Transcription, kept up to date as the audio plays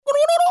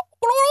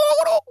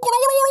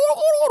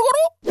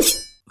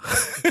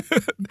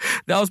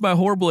That was my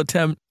horrible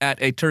attempt at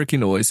a turkey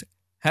noise.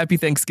 Happy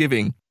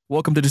Thanksgiving.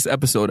 Welcome to this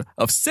episode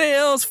of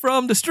Sales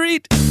from the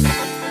Street.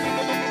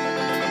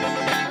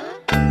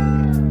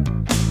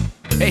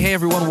 Hey,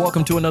 everyone.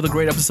 Welcome to another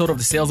great episode of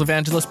the Sales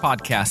Evangelist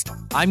Podcast.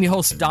 I'm your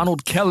host,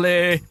 Donald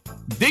Kelly,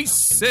 the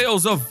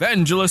Sales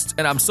Evangelist,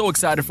 and I'm so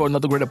excited for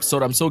another great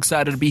episode. I'm so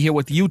excited to be here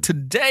with you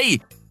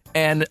today.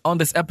 And on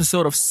this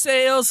episode of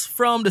Sales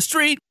from the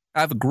Street, I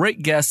have a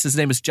great guest. His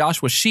name is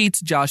Joshua Sheets.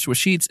 Joshua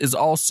Sheets is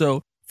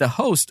also the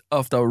host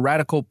of the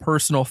Radical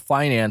Personal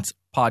Finance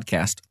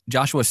podcast.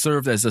 Joshua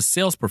served as a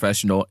sales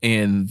professional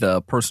in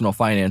the personal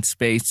finance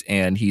space,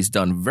 and he's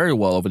done very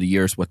well over the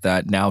years with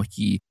that. Now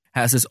he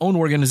has his own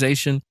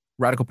organization,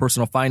 Radical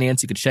Personal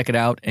Finance. You can check it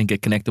out and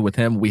get connected with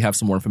him. We have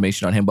some more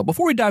information on him. But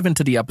before we dive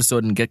into the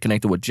episode and get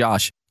connected with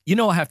Josh, you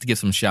know I have to give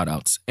some shout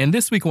outs. And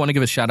this week I want to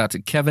give a shout out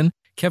to Kevin.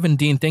 Kevin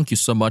Dean, thank you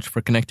so much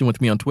for connecting with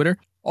me on Twitter.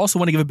 Also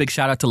want to give a big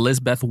shout out to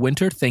Lizbeth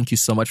Winter. Thank you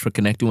so much for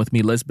connecting with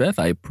me, Lizbeth.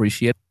 I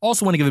appreciate it.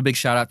 Also want to give a big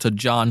shout out to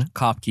John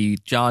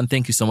Kopke. John,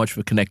 thank you so much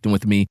for connecting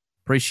with me.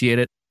 Appreciate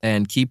it.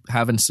 And keep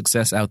having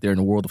success out there in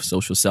the world of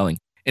social selling.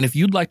 And if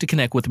you'd like to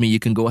connect with me, you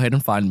can go ahead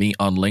and find me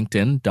on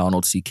LinkedIn,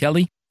 Donald C.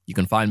 Kelly. You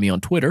can find me on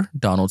Twitter,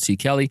 Donald C.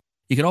 Kelly.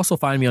 You can also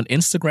find me on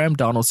Instagram,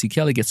 Donald C.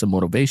 Kelly. Get some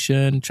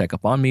motivation, check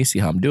up on me, see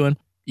how I'm doing.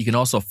 You can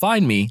also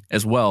find me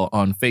as well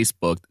on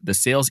Facebook. The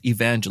Sales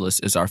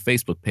Evangelist is our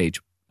Facebook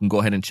page. You can go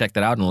ahead and check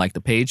that out and like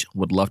the page.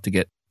 Would love to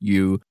get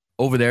you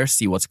over there,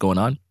 see what's going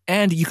on.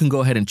 And you can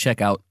go ahead and check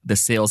out the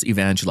Sales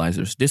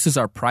Evangelizers. This is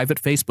our private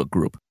Facebook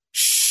group.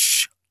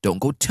 Shh, don't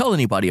go tell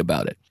anybody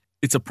about it.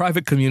 It's a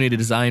private community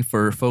designed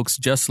for folks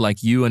just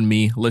like you and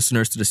me,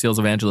 listeners to the Sales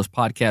Evangelist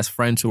podcast,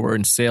 friends who are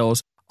in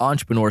sales,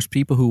 entrepreneurs,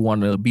 people who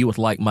want to be with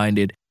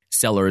like-minded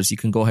sellers. You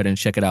can go ahead and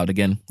check it out.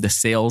 Again, the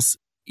Sales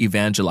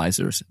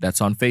Evangelizers.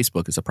 That's on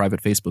Facebook. It's a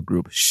private Facebook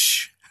group.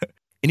 Shh.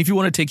 And if you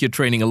want to take your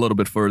training a little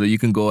bit further, you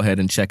can go ahead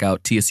and check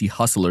out TSC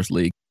Hustlers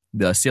League,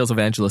 the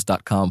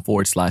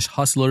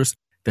salesevangelist.com/hustlers,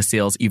 the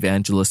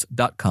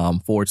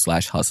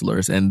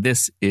salesevangelist.com/hustlers. And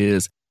this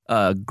is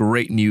a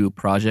great new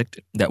project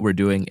that we're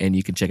doing, and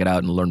you can check it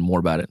out and learn more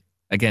about it.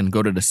 Again,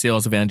 go to the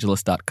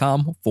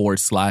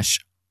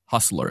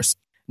salesevangelist.com/hustlers.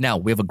 Now,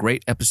 we have a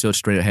great episode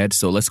straight ahead,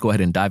 so let's go ahead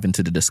and dive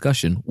into the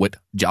discussion with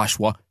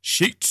Joshua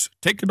Sheets.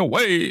 Take it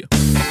away.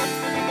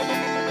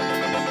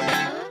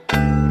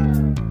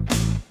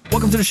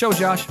 Welcome to the show,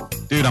 Josh.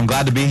 Dude, I'm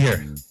glad to be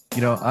here.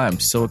 You know, I'm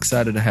so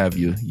excited to have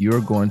you. You're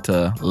going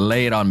to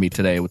lay it on me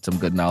today with some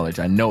good knowledge.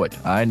 I know it.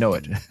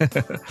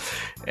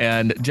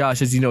 And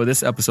Josh, as you know,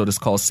 this episode is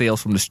called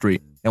Sales from the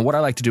Street. And what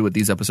I like to do with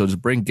these episodes is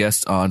bring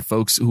guests on,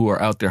 folks who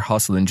are out there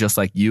hustling just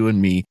like you and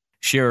me,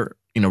 share,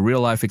 real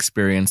life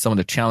experience, some of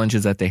the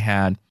challenges that they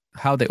had,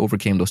 how they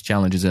overcame those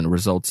challenges and the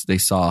results they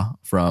saw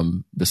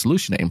from the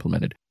solution they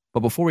implemented.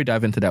 But before we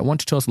dive into that, why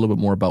don't you tell us a little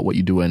bit more about what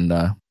you do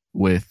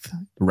with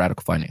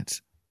Radical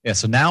Finance? Yeah,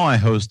 so now I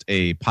host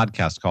a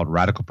podcast called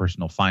Radical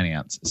Personal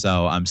Finance.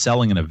 So I'm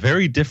selling in a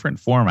very different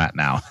format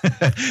now,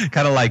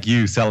 kind of like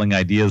you selling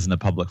ideas in a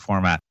public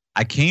format.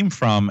 I came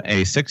from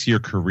a 6-year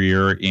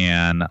career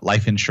in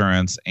life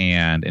insurance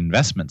and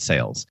investment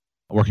sales,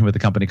 working with a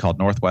company called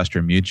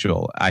Northwestern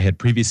Mutual. I had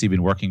previously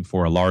been working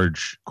for a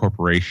large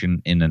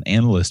corporation in an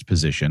analyst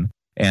position,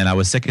 and I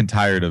was sick and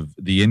tired of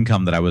the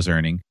income that I was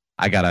earning.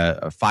 I got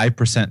a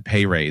 5%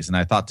 pay raise, and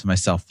I thought to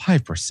myself,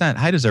 5%?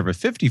 I deserve a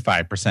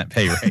 55%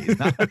 pay raise.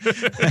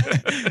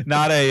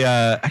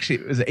 Actually,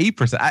 it was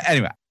 8%.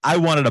 Anyway, I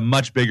wanted a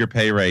much bigger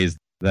pay raise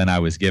than I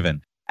was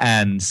given.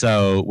 And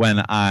so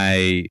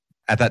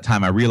at that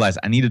time, I realized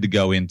I needed to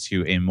go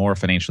into a more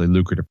financially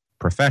lucrative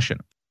profession.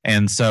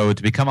 And so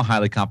to become a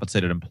highly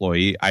compensated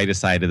employee, I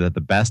decided that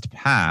the best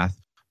path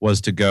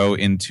was to go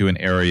into an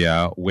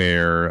area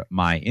where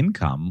my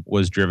income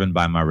was driven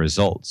by my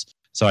results.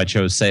 So I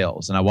chose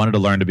sales, and I wanted to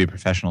learn to be a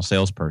professional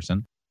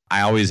salesperson.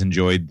 I always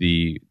enjoyed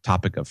the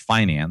topic of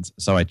finance,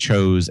 so I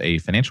chose a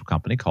financial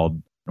company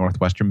called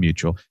Northwestern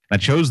Mutual. And I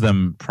chose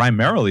them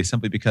primarily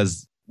simply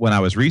because when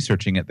I was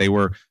researching it, they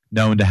were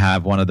known to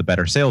have one of the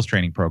better sales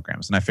training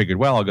programs. And I figured,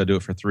 well, I'll go do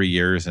it for 3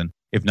 years, and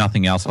if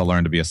nothing else, I'll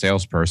learn to be a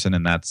salesperson.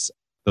 And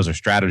those are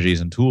strategies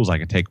and tools I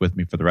can take with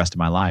me for the rest of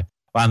my life.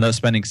 I ended up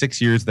spending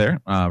 6 years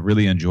there,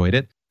 really enjoyed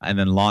it, and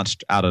then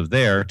launched out of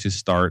there to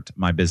start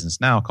my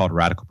business now called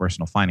Radical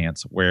Personal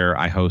Finance, where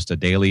I host a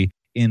daily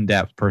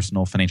in-depth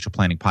personal financial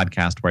planning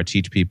podcast where I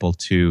teach people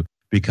to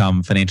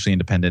become financially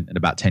independent in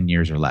about 10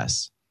 years or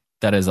less.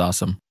 That is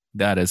awesome.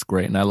 That is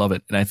great. And I love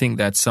it. And I think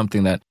that's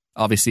something that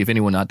obviously if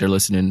anyone out there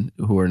listening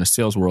who are in the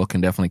sales world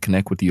can definitely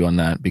connect with you on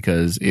that,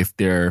 because if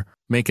they're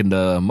making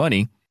the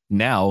money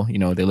now,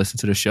 they listen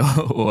to the show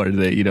or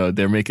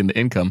they're making the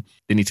income,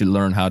 they need to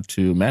learn how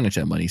to manage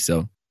that money.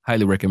 So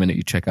highly recommend that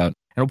you check out.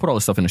 And we'll put all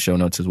this stuff in the show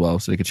notes as well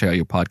so they can check out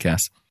your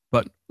podcast.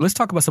 But let's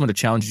talk about some of the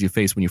challenges you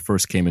faced when you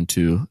first came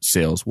into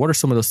sales. What are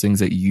some of those things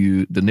that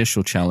the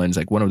initial challenge,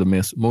 like one of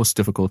the most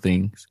difficult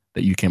things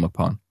that you came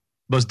upon?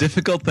 Most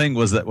difficult thing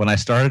was that when I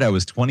started, I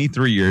was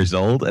 23 years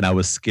old and I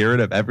was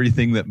scared of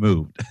everything that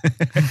moved.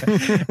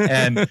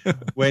 And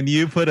when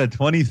you put a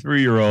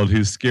 23-year-old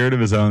who's scared of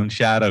his own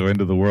shadow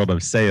into the world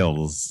of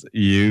sales,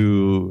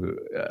 you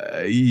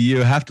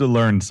have to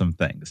learn some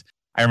things.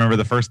 I remember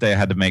the first day I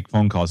had to make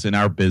phone calls. In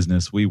our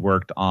business, we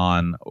worked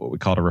on what we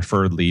called a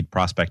referred lead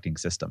prospecting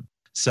system.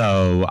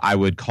 So I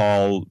would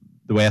call,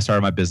 the way I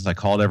started my business, I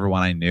called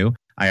everyone I knew.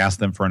 I asked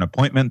them for an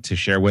appointment to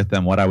share with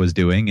them what I was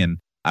doing, and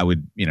I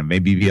would,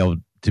 maybe be able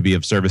to be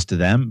of service to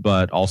them,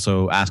 but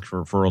also ask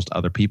for referrals to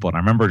other people. And I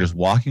remember just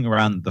walking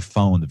around the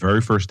phone the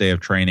very first day of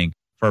training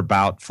for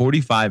about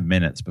 45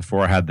 minutes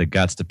before I had the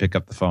guts to pick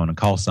up the phone and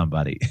call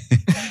somebody.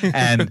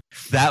 And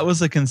that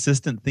was a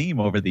consistent theme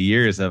over the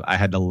years of I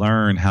had to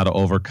learn how to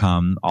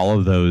overcome all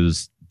of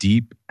those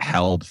deep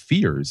held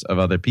fears of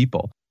other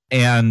people.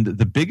 And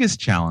the biggest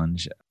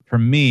challenge for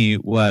me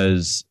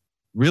was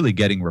really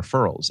getting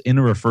referrals in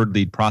a referred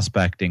lead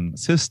prospecting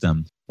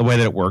system. The way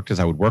that it worked is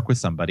I would work with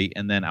somebody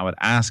and then I would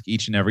ask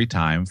each and every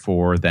time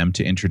for them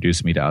to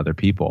introduce me to other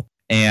people.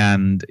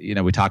 And,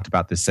 we talked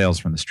about this Sales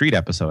from the Street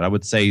episode. I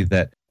would say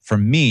that for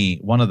me,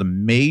 one of the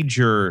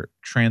major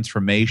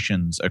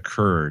transformations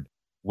occurred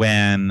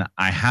when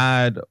I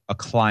had a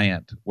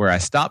client where I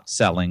stopped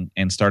selling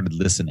and started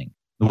listening.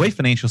 The way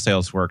financial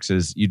sales works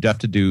is you'd have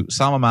to do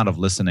some amount of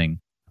listening,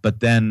 but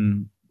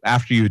then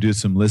after you do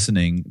some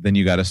listening, then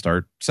you got to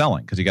start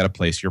selling because you got to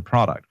place your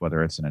product,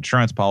 whether it's an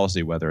insurance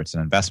policy, whether it's an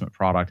investment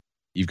product.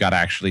 You've got to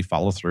actually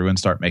follow through and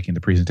start making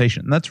the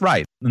presentation. And that's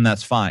right. And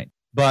that's fine.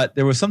 But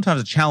there was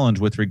sometimes a challenge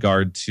with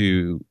regard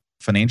to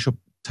financial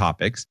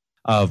topics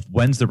of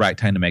when's the right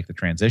time to make the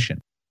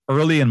transition.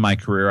 Early in my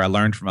career, I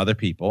learned from other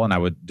people and I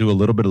would do a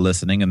little bit of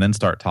listening and then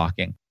start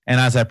talking. And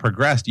as I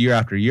progressed year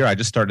after year, I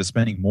just started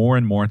spending more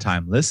and more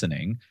time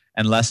listening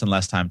and less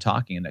time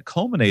talking. And it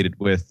culminated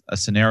with a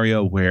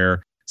scenario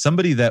where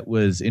somebody that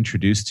was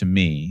introduced to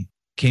me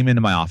came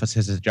into my office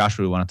and said,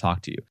 Joshua, we want to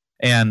talk to you.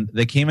 And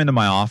they came into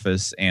my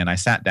office and I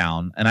sat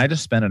down and I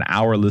just spent an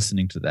hour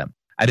listening to them.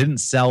 I didn't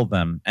sell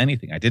them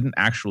anything. I didn't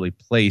actually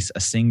place a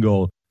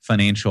single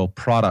financial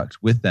product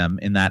with them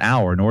in that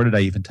hour, nor did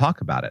I even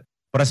talk about it.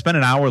 But I spent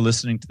an hour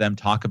listening to them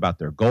talk about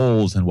their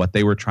goals and what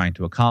they were trying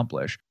to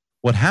accomplish.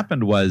 What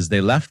happened was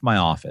they left my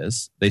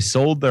office, they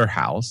sold their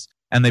house,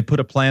 and they put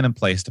a plan in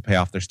place to pay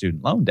off their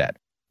student loan debt.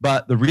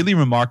 But the really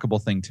remarkable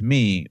thing to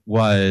me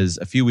was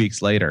a few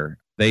weeks later,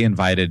 they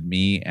invited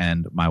me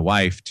and my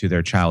wife to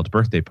their child's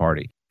birthday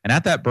party. And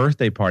at that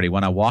birthday party,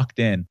 when I walked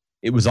in,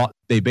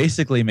 they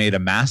basically made a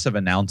massive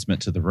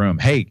announcement to the room.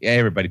 Hey,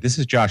 everybody, this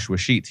is Joshua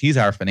Sheets. He's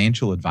our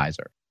financial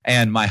advisor.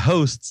 And my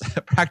hosts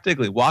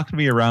practically walked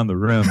me around the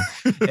room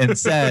and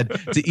said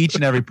to each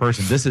and every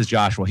person, this is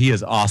Joshua. He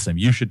is awesome.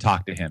 You should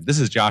talk to him. This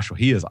is Joshua.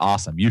 He is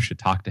awesome. You should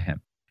talk to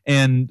him.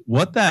 And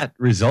what that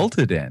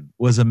resulted in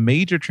was a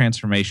major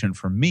transformation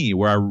for me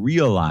where I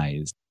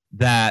realized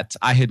that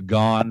I had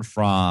gone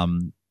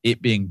from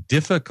it being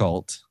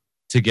difficult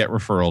to get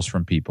referrals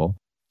from people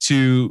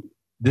to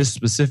this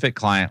specific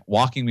client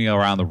walking me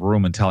around the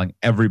room and telling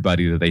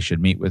everybody that they should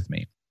meet with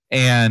me.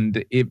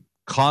 And it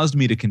caused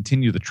me to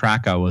continue the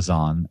track I was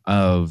on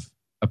of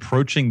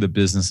approaching the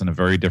business in a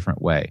very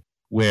different way,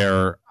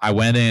 where I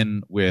went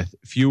in with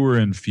fewer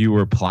and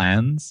fewer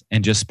plans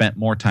and just spent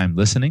more time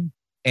listening.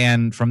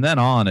 And from then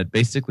on, it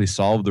basically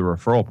solved the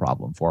referral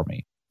problem for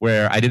me,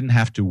 where I didn't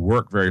have to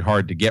work very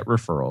hard to get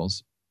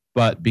referrals.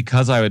 But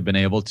because I had been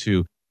able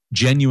to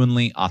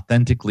genuinely,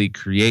 authentically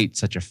create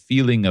such a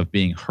feeling of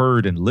being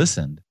heard and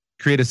listened,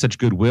 created such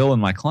goodwill in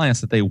my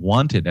clients that they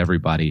wanted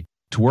everybody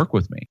to work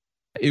with me.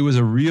 It was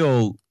a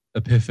real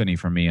epiphany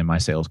for me in my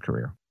sales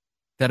career.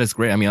 That is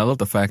great. I mean, I love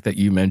the fact that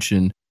you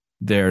mentioned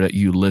there that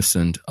you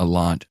listened a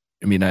lot.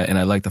 I mean, and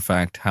I like the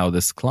fact how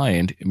this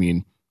client,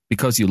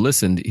 because you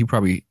listened, he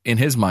probably, in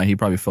his mind, he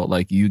probably felt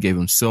like you gave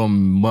him so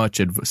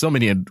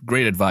many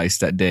great advice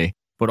that day.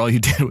 But all you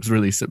did was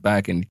really sit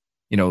back and,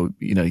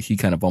 he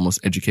kind of almost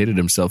educated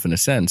himself in a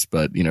sense,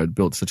 but,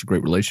 built such a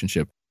great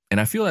relationship. And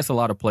I feel that's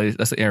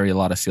an area a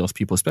lot of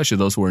salespeople, especially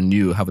those who are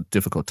new, have a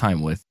difficult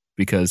time with,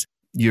 because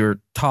you're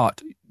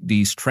taught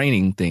these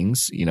training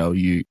things,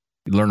 you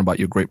learn about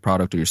your great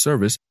product or your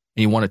service,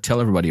 and you want to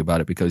tell everybody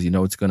about it because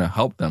it's going to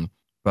help them.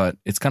 But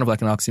it's kind of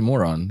like an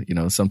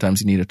oxymoron.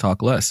 Sometimes you need to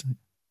talk less.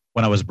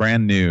 When I was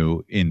brand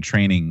new in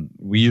training,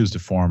 we used a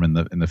form in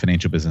the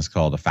financial business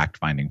called a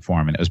fact-finding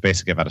form. And it was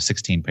basically about a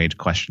 16-page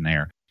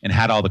questionnaire and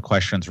had all the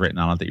questions written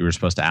on it that you were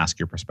supposed to ask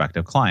your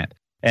prospective client.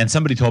 And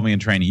somebody told me in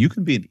training, you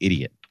can be an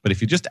idiot, but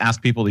if you just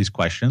ask people these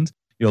questions,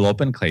 you'll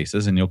open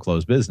cases and you'll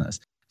close business.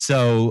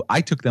 So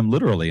I took them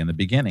literally in the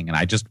beginning, and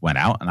I just went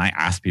out and I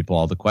asked people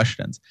all the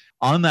questions.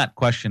 On that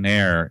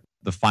questionnaire,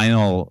 the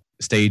final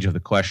stage of the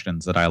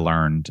questions that I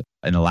learned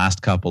in the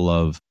last couple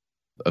of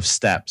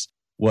steps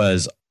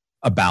was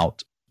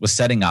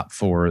setting up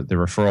for the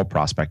referral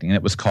prospecting. And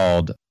it was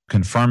called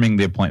confirming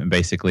the appointment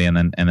basically, and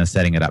then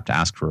setting it up to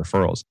ask for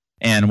referrals.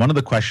 And one of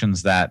the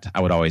questions that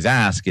I would always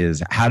ask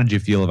is, how did you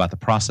feel about the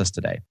process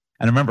today?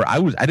 And I remember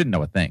I didn't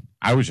know a thing.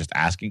 I was just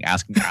asking.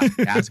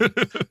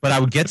 But I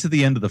would get to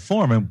the end of the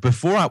form, and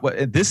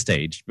at this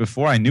stage,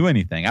 before I knew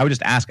anything, I would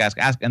just ask,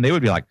 and they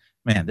would be like,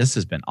 "Man, this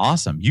has been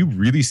awesome. You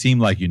really seem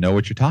like you know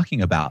what you're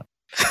talking about."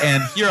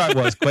 And here I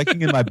was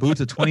quaking in my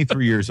boots at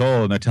 23 years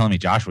old, and they're telling me,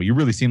 "Joshua, you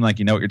really seem like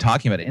you know what you're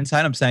talking about."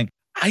 Inside, I'm saying,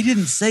 I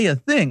didn't say a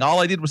thing. All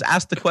I did was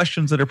ask the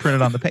questions that are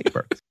printed on the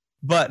paper.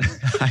 But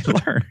I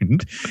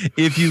learned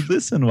if you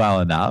listen well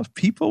enough,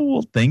 people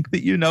will think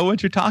that you know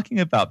what you're talking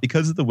about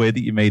because of the way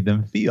that you made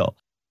them feel.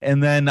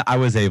 And then I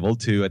was able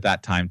to, at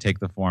that time, take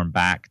the form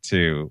back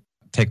to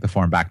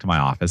my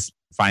office,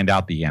 find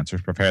out the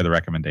answers, prepare the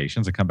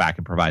recommendations, and come back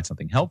and provide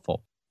something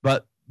helpful.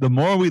 But the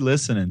more we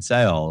listen in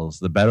sales,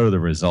 the better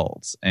the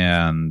results.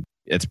 And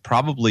it's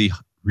probably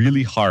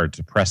really hard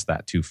to press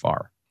that too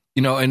far.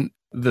 And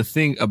the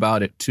thing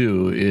about it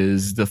too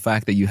is the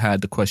fact that you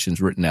had the questions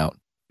written out.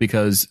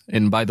 Because,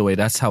 and by the way,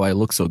 that's how I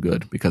look so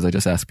good, because I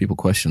just ask people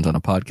questions on a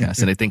podcast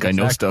and I think I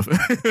know stuff.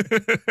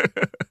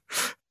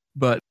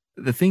 But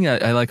the thing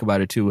I like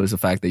about it too is the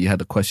fact that you had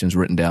the questions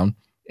written down,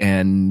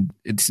 and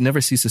it never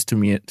ceases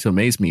to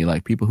amaze me.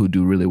 Like, people who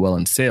do really well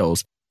in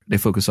sales, they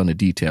focus on the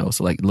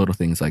details, like little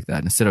things like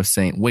that. Instead of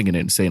winging it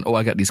and saying, "Oh,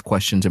 I got these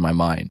questions in my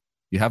mind."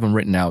 You have them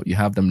written out, you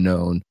have them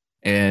known.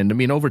 And I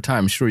mean, over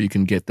time, sure, you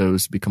can get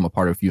those become a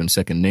part of you in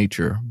second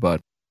nature,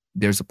 but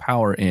there's a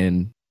power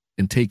in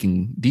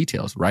taking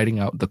details, writing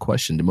out the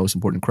question, the most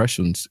important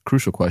questions,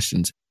 crucial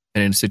questions.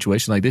 And in a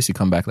situation like this, you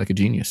come back like a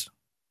genius.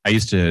 I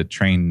used to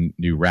train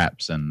new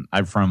reps, and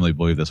I firmly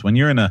believe this. When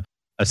you're in a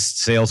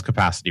sales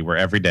capacity where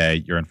every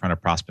day you're in front of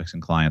prospects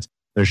and clients,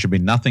 there should be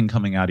nothing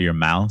coming out of your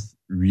mouth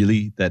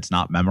really that's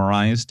not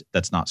memorized,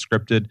 that's not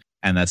scripted,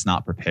 and that's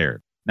not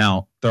prepared.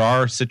 Now, there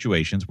are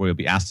situations where you'll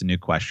be asked a new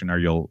question or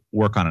you'll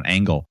work on an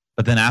angle,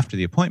 but then after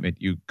the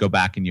appointment, you go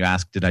back and you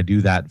ask, did I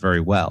do that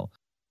very well?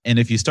 And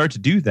if you start to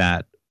do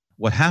that,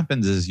 what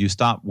happens is you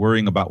stop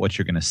worrying about what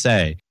you're going to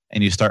say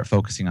and you start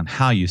focusing on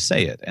how you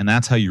say it. And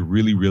that's how you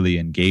really, really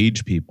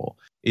engage people,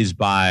 is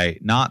by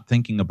not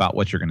thinking about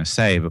what you're going to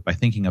say, but by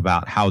thinking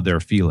about how they're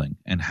feeling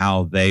and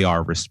how they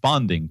are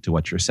responding to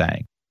what you're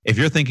saying. If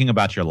you're thinking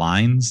about your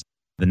lines,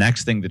 the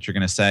next thing that you're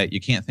going to say,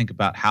 you can't think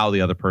about how the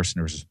other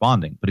person is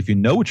responding. But if you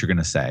know what you're going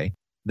to say,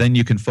 then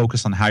you can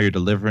focus on how you're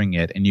delivering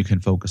it and you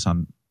can focus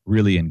on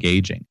really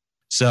engaging.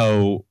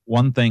 So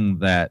one thing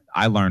that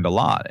I learned a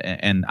lot,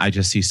 and I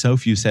just see so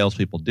few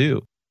salespeople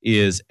do,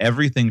 is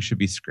everything should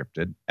be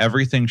scripted.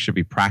 Everything should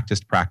be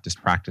practiced. In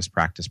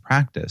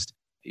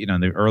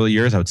the early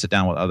years, I would sit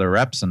down with other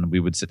reps and we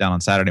would sit down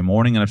on Saturday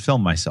morning and I'd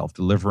film myself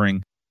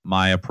delivering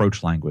my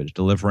approach language,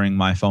 delivering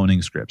my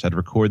phoning scripts. I'd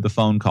record the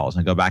phone calls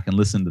and go back and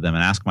listen to them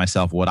and ask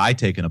myself, would I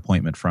take an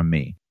appointment from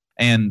me?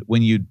 And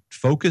when you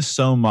focus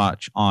so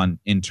much on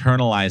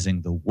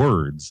internalizing the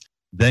words,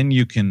 then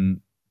you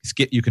can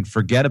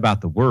forget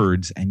about the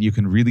words and you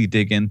can really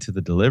dig into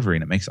the delivery,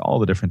 and it makes all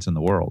the difference in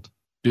the world.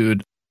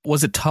 Dude,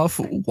 was it tough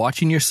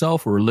watching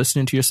yourself or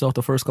listening to yourself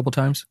the first couple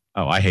times?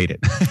 Oh, I hate it.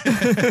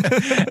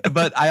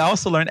 But I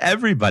also learned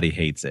everybody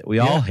hates it. We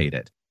all hate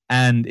it.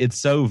 And it's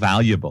so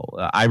valuable.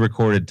 I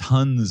recorded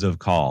tons of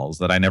calls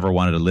that I never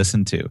wanted to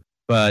listen to.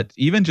 But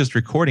even just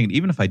recording it,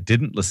 even if I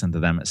didn't listen to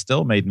them, it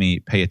still made me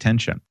pay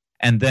attention.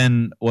 And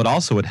then what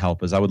also would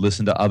help is I would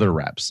listen to other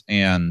reps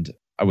and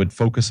I would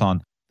focus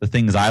on the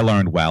things I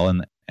learned well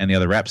and the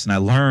other reps. And I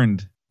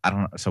learned,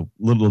 so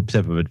little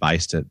tip of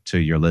advice to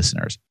your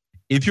listeners.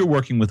 If you're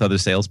working with other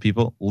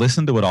salespeople,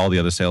 listen to what all the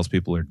other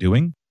salespeople are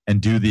doing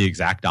and do the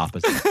exact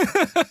opposite.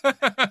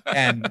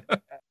 And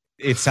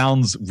it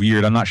sounds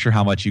weird. I'm not sure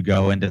how much you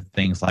go into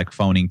things like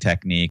phoning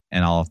technique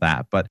and all of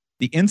that. But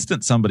the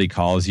instant somebody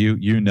calls you,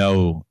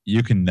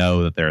 you can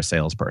know that they're a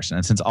salesperson.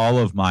 And since all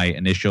of my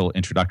initial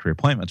introductory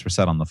appointments were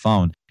set on the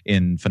phone,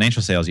 in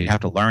financial sales, you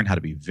have to learn how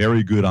to be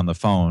very good on the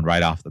phone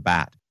right off the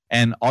bat.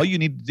 And all you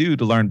need to do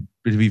to learn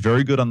to be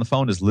very good on the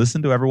phone is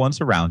listen to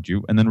everyone's around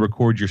you and then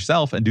record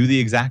yourself and do the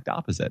exact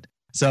opposite.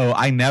 So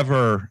I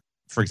never,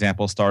 for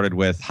example, started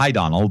with, "Hi,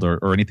 Donald,"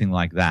 or anything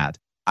like that.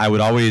 I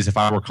would always, if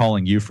I were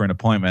calling you for an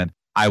appointment,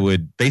 I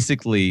would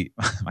basically,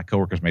 my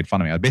coworkers made fun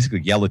of me. I'd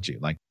basically yell at you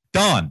like,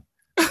 "Don,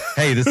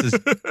 hey, this is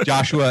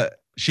Joshua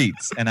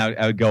Sheets." And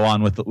I would go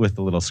on with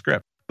the little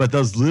script. But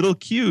those little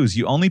cues,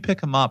 you only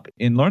pick them up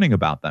in learning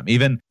about them.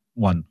 Even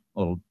one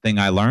little thing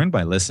I learned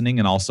by listening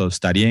and also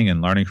studying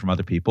and learning from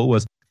other people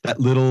was that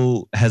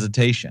little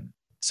hesitation.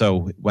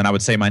 So when I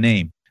would say my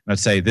name, I'd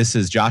say, "This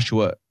is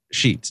Joshua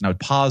Sheets," and I would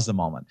pause a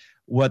moment.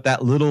 What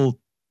that little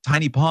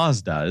tiny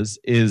pause does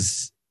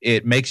is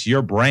it makes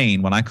your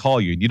brain, when I call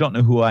you, and you don't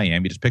know who I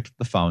am, you just picked up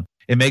the phone,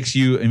 it makes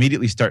you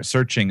immediately start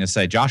searching and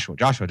say, Joshua,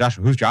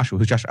 who's Joshua?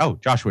 Oh,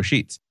 Joshua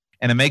Sheets.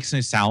 And it makes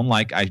me sound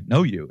like I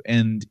know you.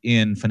 And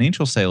in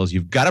financial sales,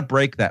 you've got to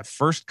break that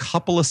first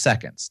couple of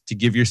seconds to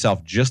give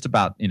yourself just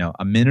about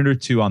a minute or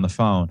two on the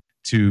phone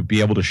to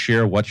be able to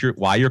share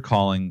why you're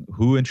calling,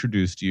 who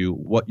introduced you,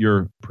 what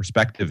your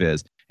perspective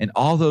is. And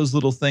all those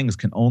little things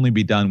can only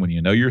be done when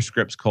you know your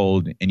script's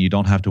cold and you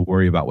don't have to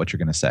worry about what you're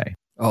going to say.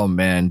 Oh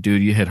man,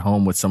 dude, you hit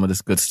home with some of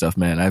this good stuff,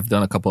 man. I've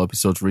done a couple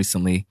episodes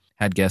recently,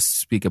 had guests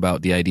speak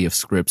about the idea of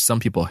scripts.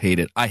 Some people hate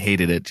it. I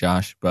hated it,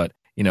 Josh, but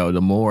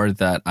the more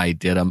that I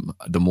did them,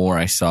 the more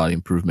I saw the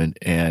improvement.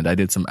 And I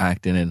did some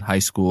acting in high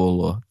school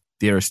or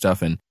theater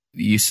stuff, and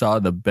you saw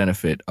the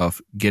benefit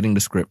of getting the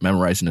script,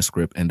 memorizing the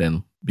script, and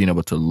then being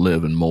able to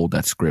live and mold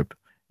that script.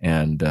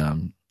 And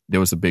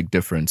there was a big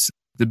difference.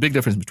 The big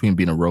difference between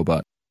being a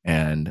robot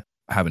and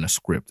having a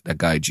script that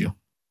guides you.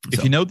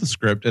 If you know the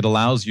script, it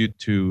allows you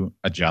to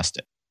adjust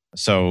it.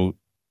 So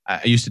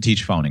I used to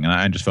teach phoning, and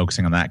I'm just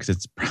focusing on that because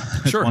it's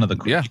sure. one of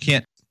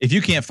the if you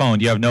can't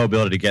phone, you have no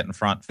ability to get in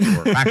front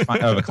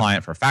of a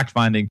client for fact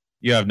finding.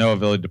 You have no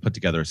ability to put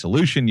together a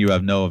solution. You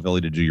have no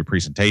ability to do your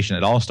presentation.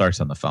 It all starts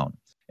on the phone.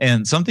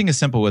 And something as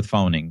simple with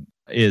phoning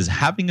is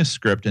having a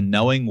script and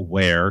knowing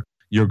where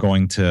you're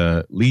going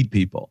to lead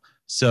people.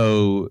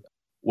 So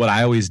what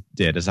I always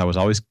did is I was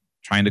always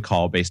trying to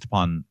call based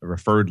upon a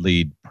referred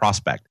lead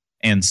prospect.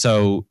 And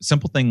so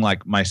simple thing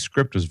like my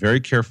script was very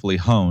carefully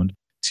honed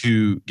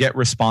to get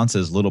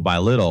responses little by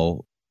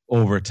little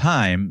over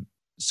time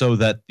so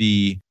that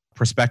the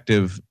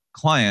prospective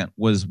client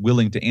was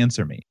willing to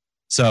answer me.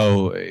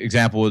 So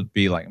example would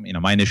be like,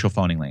 my initial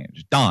phoning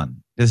language.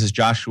 Don, this is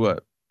Joshua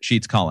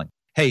Sheets calling.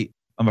 Hey,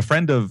 I'm a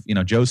friend of,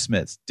 Joe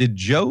Smith's. Did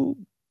Joe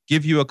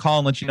give you a call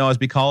and let you know I was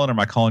be calling, or am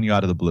I calling you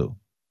out of the blue?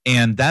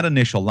 And that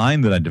initial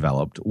line that I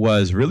developed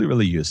was really,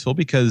 really useful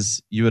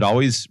because you would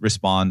always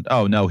respond,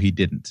 oh, no, he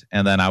didn't.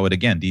 And then I would,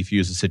 again,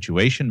 defuse the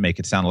situation, make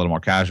it sound a little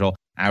more casual.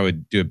 I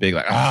would do a big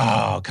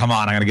oh, come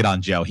on, I'm going to get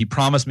on Joe. He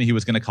promised me he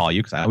was going to call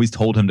you because I always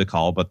told him to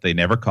call, but they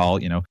never call.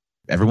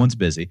 Everyone's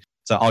busy.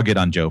 So I'll get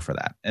on Joe for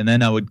that. And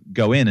then I would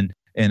go in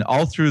and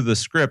all through the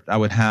script, I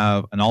would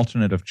have an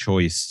alternative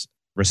choice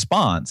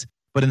response.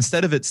 But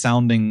instead of it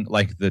sounding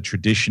like the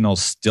traditional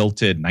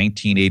stilted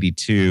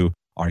 1982,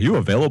 are you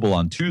available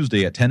on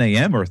Tuesday at 10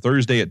 a.m. or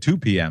Thursday at 2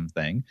 p.m.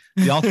 thing,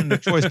 the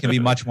alternative choice can be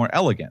much more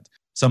elegant.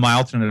 So my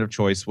alternative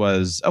choice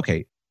was,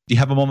 okay, do you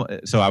have a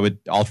moment? So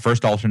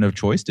first alternative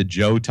choice, did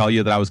Joe tell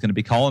you that I was going to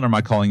be calling, or am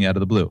I calling you out of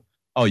the blue?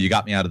 Oh, you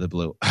got me out of the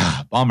blue.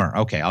 Bummer.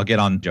 Okay, I'll get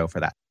on Joe for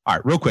that. All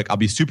right, real quick. I'll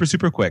be super,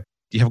 super quick.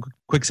 Do you have a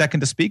quick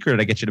second to speak, or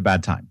did I get you at a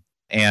bad time?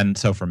 And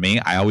so for me,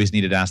 I always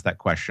needed to ask that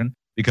question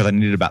because I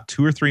needed about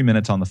 2 or 3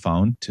 minutes on the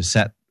phone to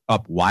set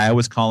up why I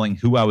was calling,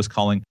 who I was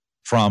calling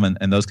from,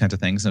 and those kinds of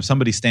things. And if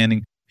somebody's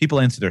standing, people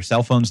answer their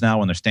cell phones now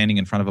when they're standing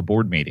in front of a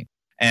board meeting.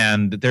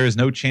 And there is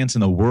no chance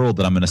in the world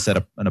that I'm going to set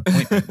up an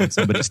appointment with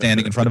somebody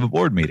standing in front of a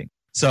board meeting.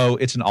 So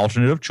it's an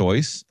alternative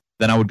choice.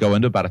 Then I would go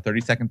into about a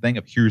 30-second thing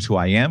of here's who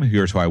I am,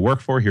 here's who I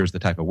work for, here's the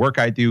type of work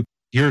I do,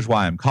 here's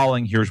why I'm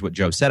calling, here's what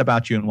Joe said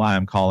about you and why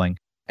I'm calling,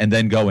 and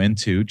then go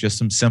into just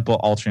some simple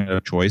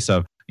alternative choice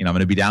of, I'm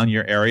going to be down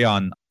your area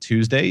on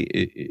Tuesday.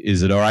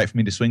 Is it all right for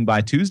me to swing by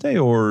Tuesday,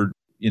 or,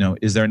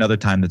 is there another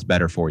time that's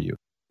better for you?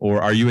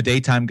 Or are you a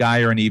daytime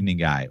guy or an evening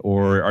guy?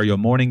 Or are you a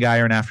morning guy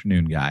or an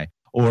afternoon guy?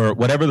 Or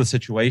whatever the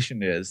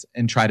situation is,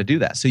 and try to do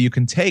that. So you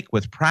can take,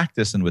 with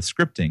practice and with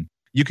scripting,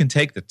 you can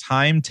take the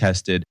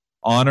time-tested,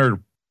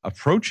 honored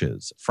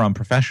approaches from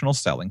professional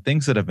selling,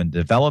 things that have been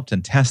developed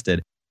and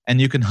tested,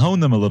 and you can hone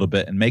them a little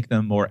bit and make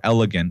them more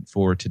elegant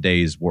for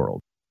today's world.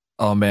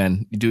 Oh,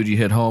 man. Dude, you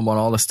hit home on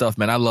all the stuff,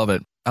 man. I love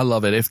it. I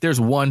love it. If there's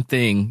one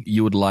thing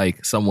you would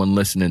like someone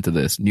listening to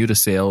this, new to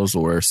sales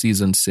or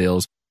seasoned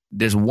sales,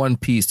 there's one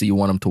piece that you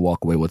want them to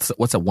walk away with.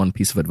 What's that one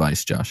piece of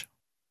advice, Josh?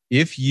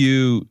 If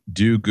you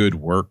do good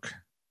work,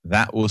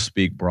 that will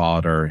speak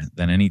broader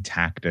than any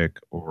tactic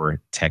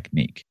or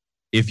technique.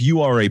 If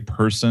you are a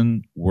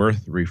person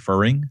worth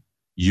referring,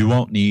 you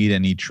won't need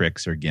any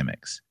tricks or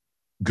gimmicks.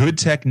 Good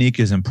technique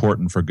is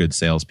important for good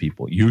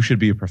salespeople. You should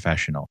be a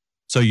professional.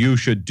 So you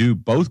should do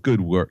both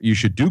good work. You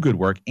should do good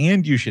work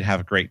and you should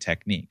have great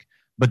technique.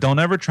 But don't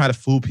ever try to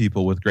fool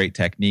people with great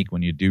technique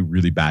when you do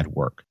really bad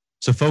work.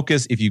 So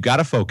focus, if you got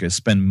to focus,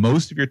 spend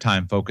most of your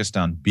time focused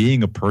on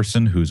being a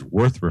person who's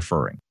worth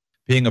referring,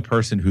 being a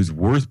person who's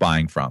worth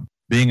buying from,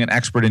 being an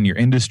expert in your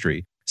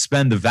industry.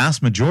 Spend the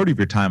vast majority of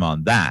your time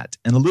on that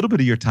and a little bit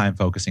of your time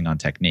focusing on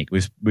technique.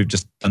 We've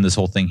just done this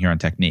whole thing here on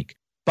technique.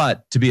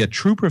 But to be a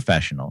true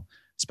professional,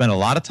 spend a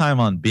lot of time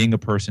on being a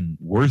person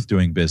worth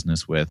doing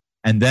business with.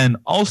 And then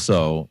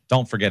also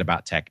don't forget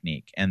about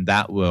technique. And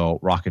that will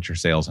rocket your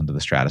sales into the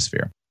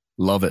stratosphere.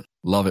 Love it.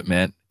 Love it,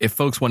 man. If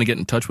folks want to get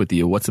in touch with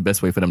you, what's the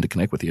best way for them to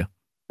connect with you?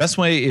 Best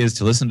way is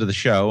to listen to the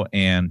show,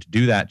 and to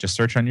do that, just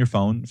search on your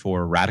phone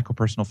for Radical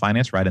Personal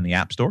Finance right in the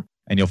App Store,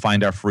 and you'll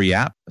find our free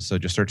app. So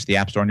just search the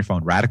App Store on your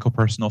phone, Radical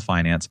Personal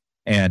Finance,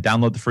 and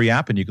download the free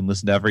app, and you can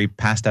listen to every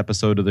past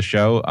episode of the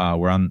show.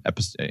 We're on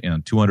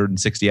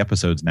 260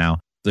 episodes now.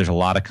 There's a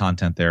lot of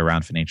content there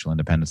around financial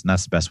independence, and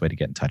that's the best way to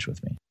get in touch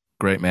with me.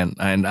 Great, man.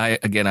 And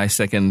I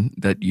second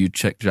that you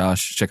check out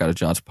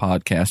Josh's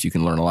podcast. You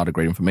can learn a lot of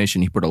great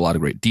information. He put a lot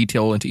of great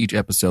detail into each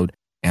episode.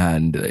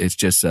 And it's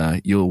just,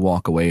 you'll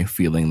walk away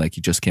feeling like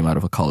you just came out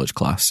of a college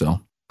class.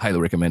 So highly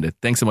recommend it.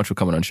 Thanks so much for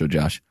coming on the show,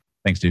 Josh.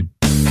 Thanks, dude.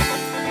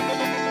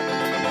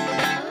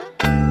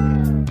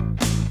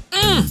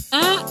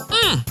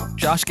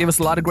 Josh gave us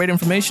a lot of great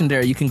information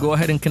there. You can go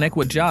ahead and connect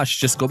with Josh.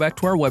 Just go back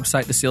to our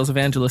website,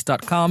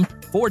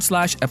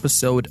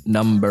 theSalesEvangelist.com/episode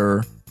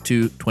number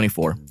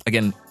 224.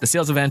 Again,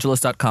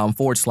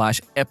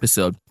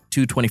 theSalesEvangelist.com/episode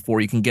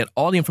 224. You can get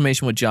all the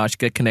information with Josh,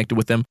 get connected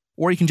with him,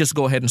 or you can just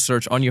go ahead and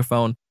search on your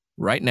phone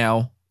right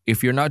now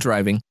if you're not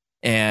driving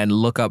and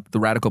look up the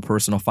Radical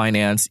Personal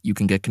Finance. You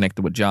can get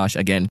connected with Josh.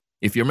 Again,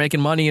 if you're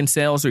making money in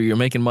sales or you're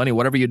making money,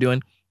 whatever you're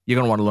doing, you're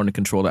going to want to learn to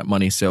control that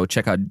money. So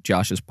check out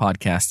Josh's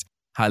podcast.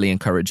 Highly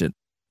encourage it.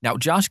 Now,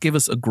 Josh gave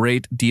us a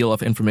great deal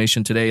of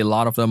information today. A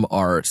lot of them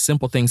are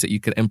simple things that you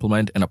could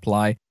implement and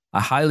apply. I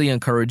highly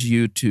encourage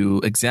you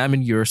to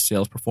examine your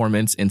sales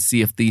performance and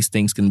see if these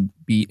things can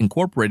be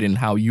incorporated in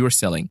how you're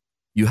selling.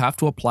 You have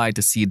to apply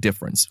to see a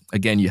difference.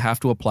 Again, you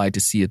have to apply to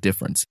see a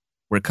difference.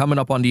 We're coming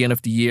up on the end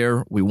of the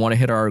year. We want to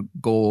hit our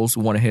goals.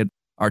 We want to hit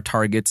our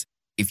targets.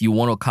 If you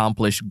want to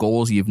accomplish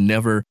goals you've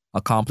never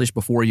accomplished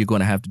before, you're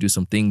going to have to do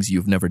some things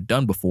you've never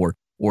done before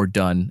or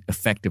done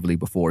effectively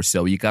before.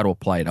 So you got to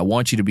apply it. I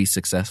want you to be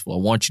successful. I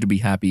want you to be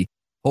happy.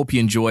 Hope you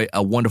enjoy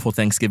a wonderful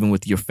Thanksgiving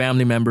with your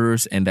family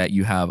members and that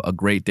you have a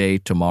great day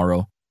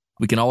tomorrow.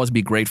 We can always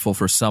be grateful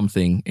for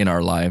something in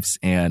our lives.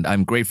 And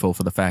I'm grateful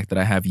for the fact that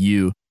I have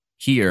you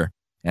here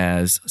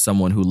as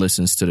someone who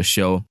listens to the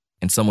show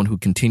and someone who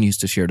continues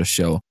to share the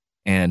show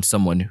and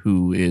someone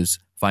who is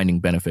finding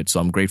benefits. So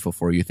I'm grateful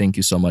for you. Thank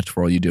you so much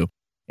for all you do.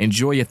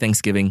 Enjoy your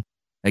Thanksgiving.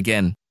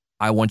 Again,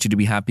 I want you to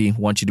be happy,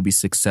 want you to be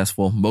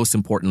successful. Most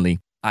importantly,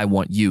 I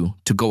want you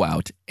to go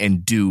out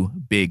and do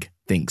big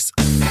things.